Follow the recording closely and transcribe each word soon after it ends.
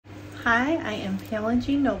Hi, I am Pamela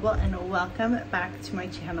G. Noble and welcome back to my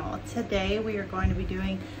channel. Today we are going to be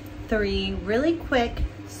doing 3 really quick,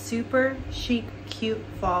 super chic, cute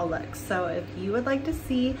fall looks. So if you would like to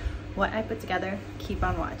see what I put together, keep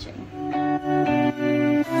on watching.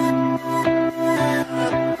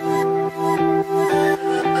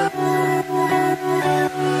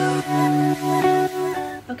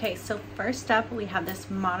 Okay, so first up we have this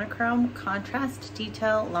monochrome contrast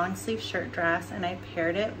detail long sleeve shirt dress, and I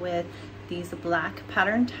paired it with these black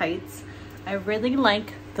pattern tights. I really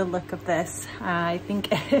like the look of this. I think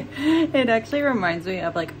it actually reminds me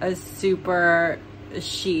of like a super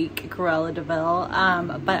chic Cruella de Vil,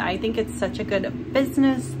 but I think it's such a good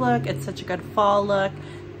business look. It's such a good fall look.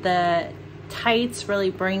 The tights really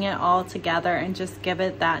bring it all together and just give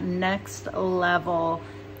it that next level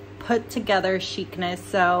put together chicness.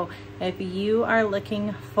 So if you are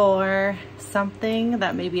looking for something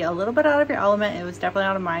that may be a little bit out of your element, it was definitely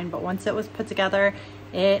out of mine, but once it was put together,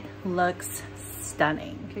 it looks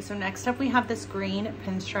stunning. Okay, so next up we have this green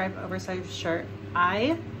pinstripe oversized shirt.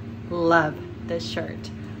 I love this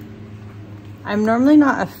shirt. I'm normally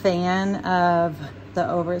not a fan of the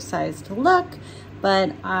oversized look,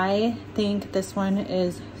 but I think this one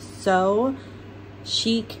is so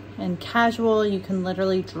chic and casual. You can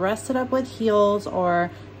literally dress it up with heels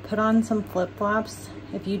or put on some flip-flops.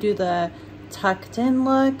 If you do the tucked in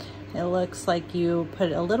look, it looks like you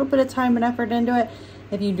put a little bit of time and effort into it.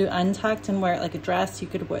 If you do untucked and wear it like a dress, you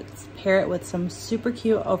could pair it with some super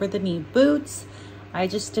cute over the knee boots. I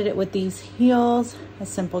just did it with these heels, a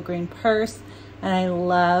simple green purse, and I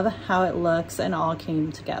love how it looks and all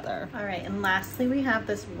came together. All right, and lastly we have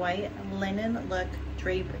this white linen look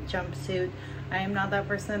drape jumpsuit. I am not that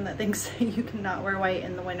person that thinks you cannot wear white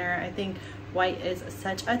in the winter. I think white is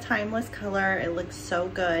such a timeless color. It looks so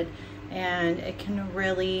good and it can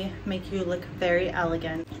really make you look very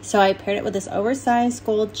elegant. So I paired it with this oversized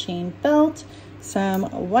gold chain belt, some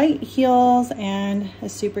white heels, and a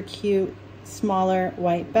super cute smaller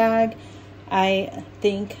white bag. I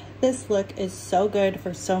think this look is so good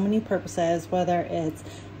for so many purposes, whether it's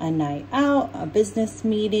a night out, a business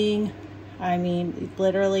meeting. I mean,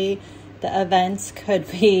 literally the events could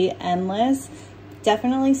be endless.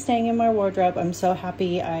 Definitely staying in my wardrobe. I'm so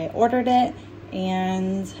happy I ordered it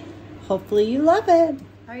and hopefully you love it.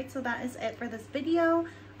 All right, so that is it for this video.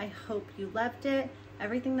 I hope you loved it.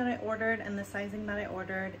 Everything that I ordered and the sizing that I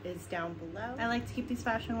ordered is down below. I like to keep these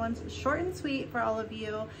fashion ones short and sweet for all of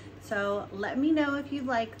you. So let me know if you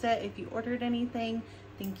liked it, if you ordered anything.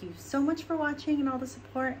 Thank you so much for watching and all the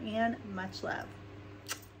support, and much love.